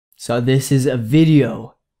So this is a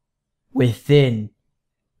video within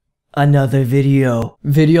another video.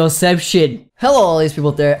 Videoception. Hello all these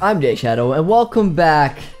people there, I'm DeadShadow and welcome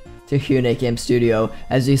back to Huniecam Studio.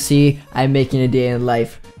 As you see, I'm making a day in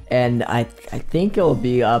life and I think it'll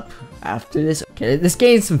be up after this. Okay, this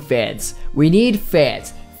gains some fans. We need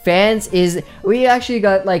fans. We actually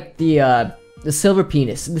got like the silver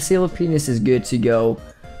penis. The silver penis is good to go.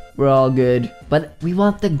 We're all good. But we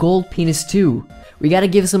want the gold penis too. We gotta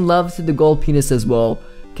give some love to the gold penis as well.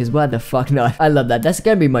 Cause why the fuck not? I love that. That's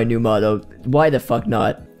gonna be my new motto. Why the fuck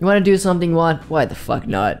not? You wanna do something you want? Why the fuck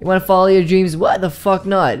not? You wanna follow your dreams? Why the fuck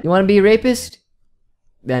not? You wanna be a rapist?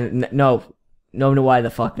 Then no. No, why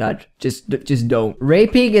the fuck not? Just don't.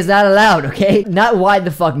 Raping is not allowed, okay? Not why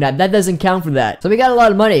the fuck not. That doesn't count for that. So we got a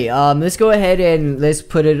lot of money. Let's go ahead and let's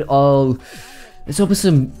put it all. Let's open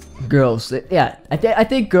some girls. Yeah, I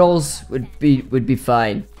think girls would be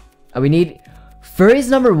fine. We need furries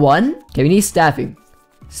number 1. Okay, we need staffing.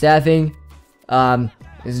 Staffing.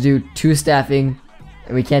 Let's do 2 staffing.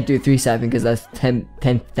 And we can't do 3 staffing because that's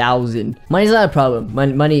 10,000. Money's not a problem.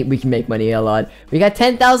 Money, we can make money a lot. We got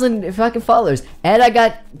 10,000 fucking followers. And I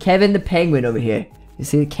got Kevin the Penguin over here. You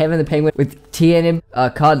see Kevin the Penguin with T in him?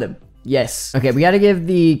 Condom. Yes. Okay, we gotta give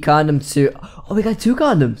the condom to... Oh, we got 2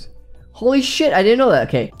 condoms. Holy shit, I didn't know that.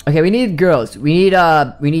 Okay. Okay, we need girls. We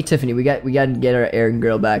need Tiffany. We gotta get our Aaron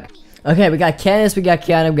girl back. Okay, we got Candace, we got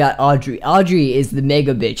Kiana, we got Audrey. Audrey is the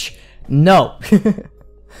mega bitch. No.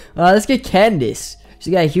 Let's get Candace.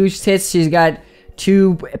 She's got huge tits. She's got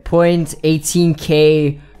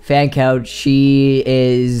 2.18k fan count. She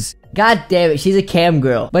is... God damn it, she's a cam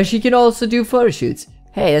girl. But she can also do photo shoots.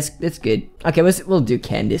 Hey, that's good. Okay, we'll do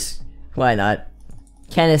Candace. Why not?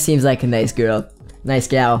 Candace seems like a nice girl. Nice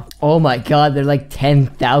gal. Oh my god, they're like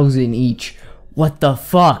 10,000 each. What the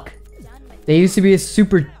fuck? They used to be a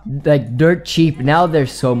super, like, dirt cheap. Now they're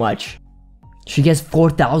so much. She gets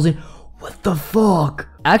 4,000. What the fuck?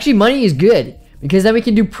 Actually, money is good. Because then we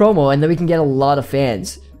can do promo and then we can get a lot of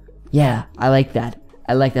fans. Yeah, I like that.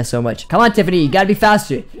 I like that so much. Come on, Tiffany. You gotta be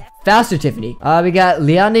faster. Faster, Tiffany. We got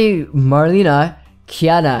Leonie, Marlena,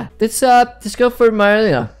 Kiana. Let's go for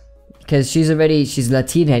Marlena. Because she's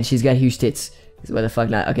Latina and she's got huge tits. So why the fuck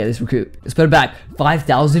not? Okay, let's recruit. Let's put it back.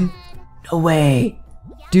 5,000? No way.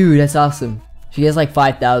 Dude, that's awesome. She has like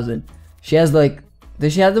 5,000. She has like...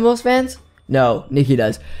 Does she have the most fans? No, Nikki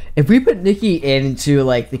does. If we put Nikki into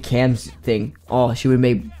like the cams thing, oh, she would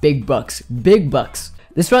make big bucks. Big bucks.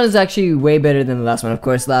 This run is actually way better than the last one. Of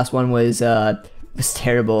course, the last one was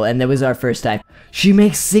terrible, and that was our first time. She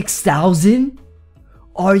makes 6,000?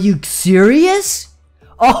 Are you serious?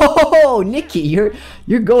 Oh, Nikki, you're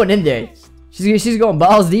going in there. She's going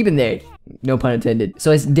balls deep in there. No pun intended.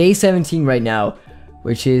 So it's day 17 right now,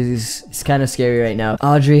 which is it's kind of scary right now.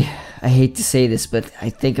 Audrey, I hate to say this, but I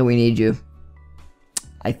think we need you.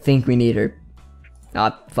 I think we need her.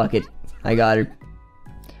 Fuck it. I got her.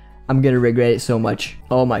 I'm gonna regret it so much.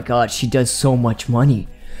 Oh my god, she does so much money.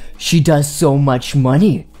 She does so much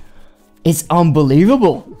money. It's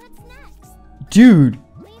unbelievable. Dude,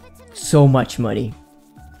 so much money.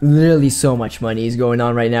 Literally so much money is going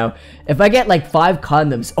on right now. If I get like 5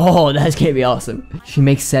 condoms, oh, that's gonna be awesome. She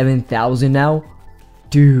makes 7,000 now.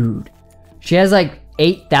 Dude, she has like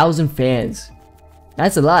 8,000 fans.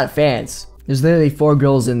 That's a lot of fans. There's literally 4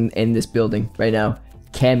 girls in this building right now,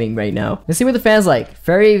 camming right now. Let's see what the fans like.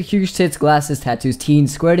 Very huge tits, glasses, tattoos,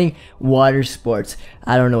 teens, squirting, water sports.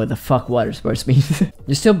 I don't know what the fuck water sports means.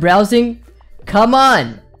 You're still browsing? Come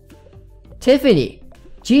on, Tiffany.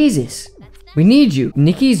 Jesus, we need you.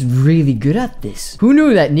 Nikki's really good at this. Who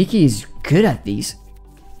knew that Nikki is good at these?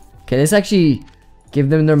 Okay, let's actually give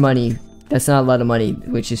them their money. That's not a lot of money,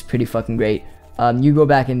 which is pretty fucking great. You go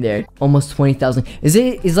back in there. Almost 20,000.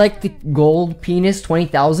 Is like the gold penis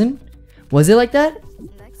 20,000? Was it like that?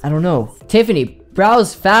 I don't know. Tiffany,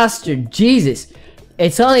 browse faster. Jesus.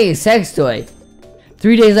 It's only a sex toy.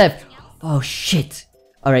 3 days left. Oh shit.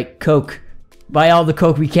 Alright, coke. Buy all the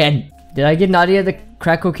coke we can. Did I get Nadia the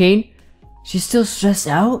crack cocaine? She's still stressed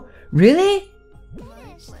out? Really?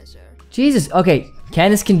 Jesus. Okay.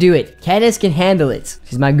 Candace can do it. Candace can handle it.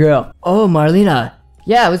 She's my girl. Oh, Marlena.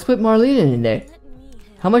 Yeah, let's put Marlena in there.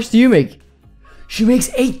 How much do you make? She makes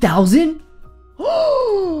 8,000?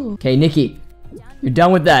 Okay, Nikki. You're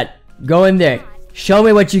done with that. Go in there. Show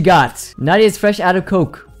me what you got. Nadia's fresh out of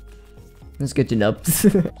coke. That's good to know.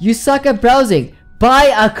 You suck at browsing. Buy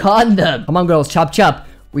a condom. Come on, girls. Chop, chop.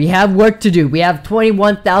 We have work to do. We have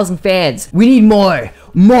 21,000 fans. We need more.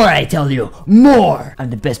 More, I tell you. More. I'm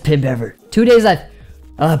the best pimp ever. 2 days left.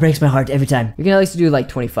 Oh, it breaks my heart every time. We can at least do like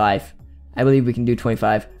 25. I believe we can do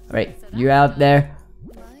 25. Alright, you're out there.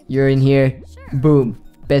 You're in here. Boom.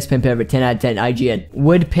 best pimp ever. 10 out of 10. IGN.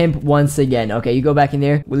 Would pimp once again. Okay, you go back in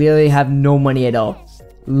there. We literally have no money at all.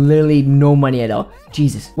 Literally no money at all.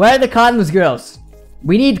 Jesus. Where are the condoms, girls?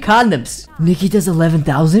 We need condoms. Nikki does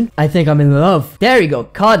 11,000? I think I'm in love. There you go.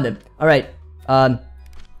 Condom. Alright.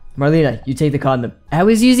 Marlena, you take the condom. I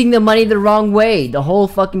was using the money the wrong way the whole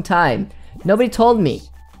fucking time. Nobody told me.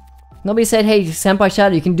 Nobody said, hey, Senpai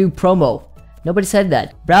Shadow, you can do promo. Nobody said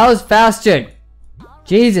that. Browse faster.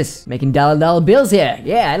 Jesus. Making dollar bills here.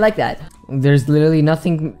 Yeah, I like that. There's literally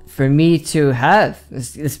nothing for me to have.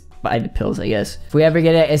 Just buy the pills, I guess. If we ever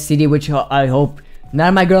get an STD, which I hope none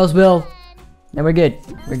of my girls will, then we're good.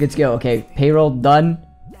 We're good to go. Okay, payroll done.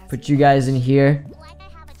 Put you guys in here.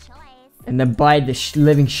 And then buy the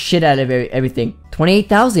living shit out of everything.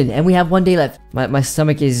 28,000, and we have 1 day left. My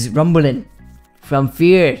stomach is rumbling from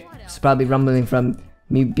fear. It's probably rumbling from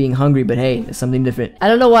me being hungry, but hey, it's something different. I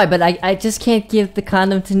don't know why, but I just can't give the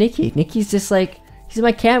condom to Nikki. Nikki's just like, she's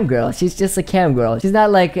my cam girl. She's just a cam girl. She's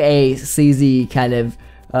not like a sleazy kind of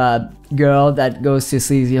girl that goes to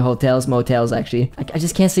sleazy hotels, motels actually. I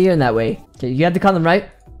just can't see her in that way. Okay, you have the condom, right?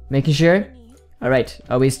 Making sure? Alright,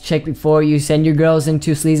 always check before you send your girls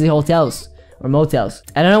into sleazy hotels or motels.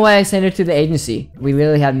 I don't know why I sent her to the agency. We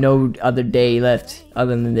literally have no other day left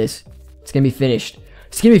other than this. It's gonna be finished.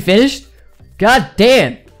 It's gonna be finished? God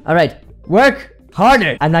damn! Alright, work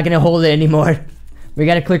harder! I'm not gonna hold it anymore. We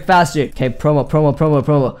gotta click faster. Okay,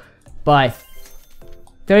 promo. Buy.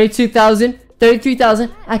 32,000,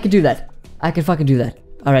 33,000. I can do that. I can fucking do that.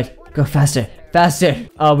 Alright, go faster. Faster!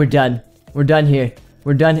 Oh, we're done. We're done here.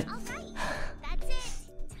 We're done.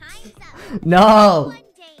 No!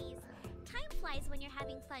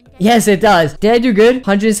 Yes, it does. Did I do good?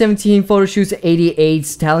 117 photo shoots,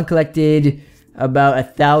 88 talent collected, about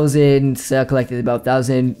 1,000 collected, about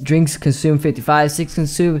 1,000 drinks consumed, 55, 6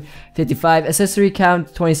 consumed, 55 accessory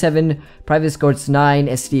count, 27 private escorts, 9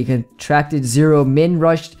 SD contracted, 0 min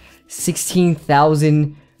rushed,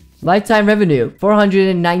 16,000 lifetime revenue,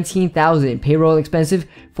 419,000 payroll expensive,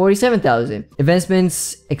 47,000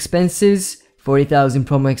 investments expenses, 40,000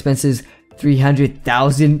 promo expenses,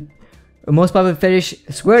 300,000. Most popular fetish,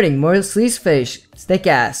 squirting. Most least fetish, stick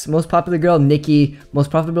ass. Most popular girl, Nikki. Most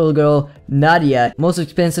profitable girl, Nadia. Most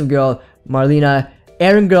expensive girl, Marlena.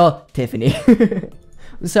 Aaron girl, Tiffany.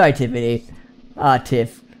 I'm sorry, Tiffany.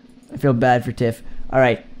 Tiff. I feel bad for Tiff.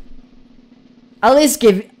 Alright. At least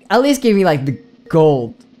give me like the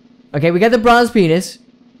gold. Okay, we got the bronze penis.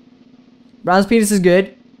 Bronze penis is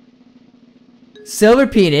good. Silver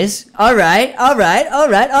penis. Alright.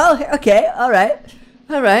 Oh, okay.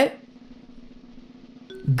 Alright.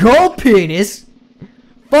 Gold penis.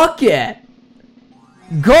 Fuck yeah.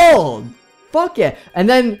 Gold. Fuck yeah. And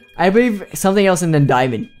then I believe something else and then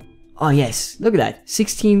diamond. Oh yes. Look at that.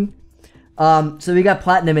 16. So we got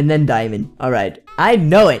platinum and then diamond. Alright. I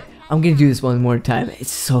know it. I'm gonna do this one more time.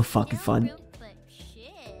 It's so fucking fun.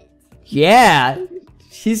 Yeah.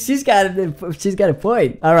 She's got a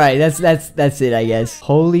point. All right, that's it, I guess.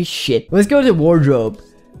 Holy shit. Let's go to wardrobe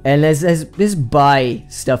and let's buy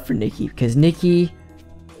stuff for Nikki because Nikki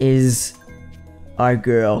is our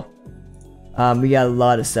girl. We got a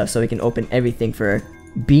lot of stuff, so we can open everything for her.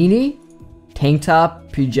 Beanie, tank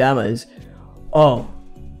top, pajamas. Oh,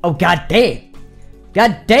 god damn.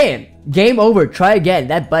 Game over. Try again.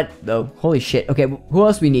 That butt though. Holy shit. Okay, who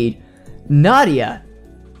else we need? Nadia.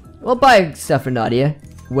 We'll buy stuff for Nadia.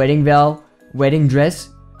 Wedding veil, wedding dress.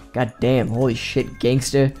 God damn, holy shit,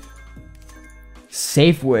 gangster.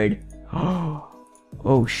 Safe word.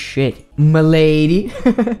 Oh shit, m'lady.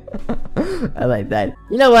 I like that.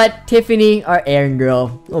 You know what, Tiffany, our Aaron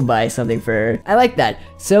girl, we'll buy something for her. I like that.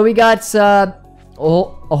 So we got a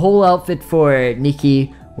whole outfit for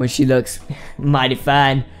Nikki when she looks mighty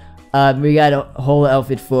fine. We got a whole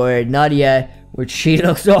outfit for Nadia, which she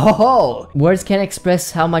looks, oh, words can't express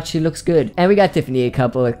how much she looks good. And we got Tiffany a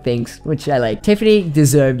couple of things, which I like. Tiffany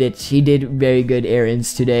deserved it. She did very good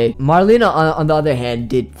errands today. Marlena, on the other hand,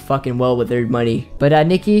 did fucking well with her money. But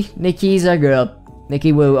Nikki's our girl.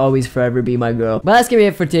 Nikki will always forever be my girl. But that's gonna be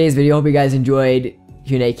it for today's video. Hope you guys enjoyed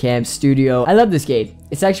Huniecam Studio. I love this game.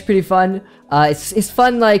 It's actually pretty fun. It's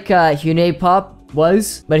fun like Huniepop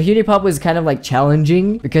was, but Huniepop was kind of like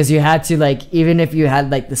challenging because you had to like, even if you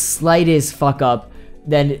had like the slightest fuck up,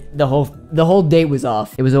 then the whole date was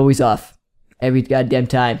off. It was always off every goddamn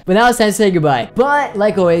time. But now it's time to say goodbye. But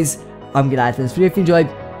like always, I'm gonna end this video. If you enjoyed,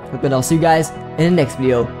 but I'll see you guys in the next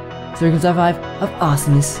video. So here comes high five of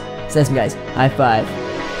awesomeness. So that's me, guys. High five.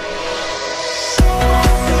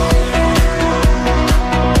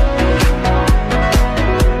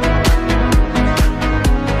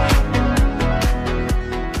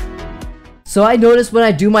 So I noticed when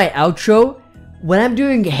I do my outro, when I'm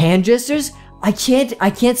doing hand gestures, I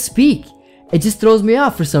can't speak. It just throws me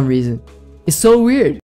off for some reason. It's so weird.